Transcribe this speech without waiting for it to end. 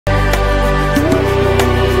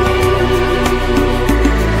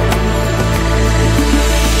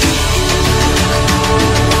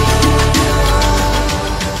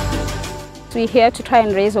we're here to try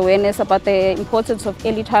and raise awareness about the importance of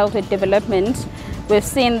early childhood development. We've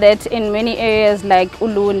seen that in many areas like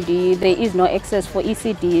Ulundi, there is no access for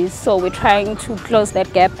ECDs, so we're trying to close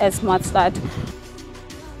that gap as SmartStart.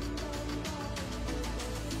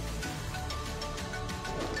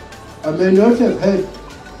 I may not have had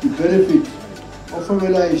the benefit of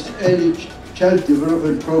formalized early child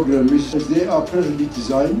development programs as they are presently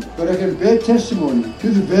designed, but I can bear testimony to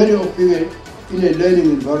the value of being in a learning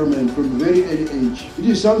environment from a very early age. It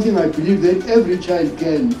is something I believe that every child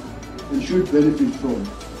can and should benefit from.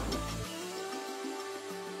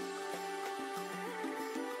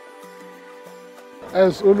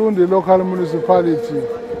 As Ulundi local municipality,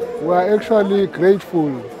 we are actually grateful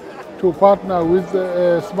to partner with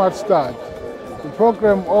SmartStart. The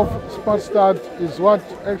program of SmartStart is what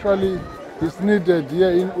actually is needed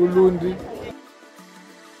here in Ulundi.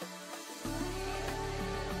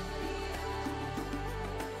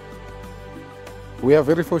 We are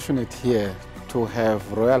very fortunate here to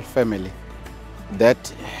have a royal family that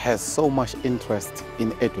has so much interest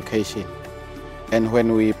in education. And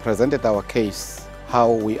when we presented our case,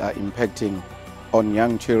 how we are impacting on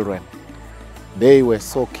young children, they were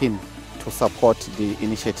so keen to support the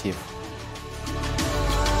initiative.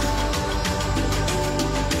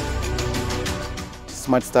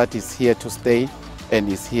 SmartStart is here to stay and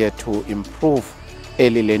is here to improve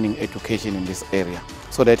early learning education in this area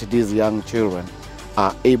so that these young children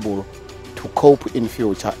are able to cope in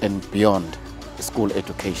future and beyond school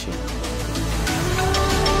education.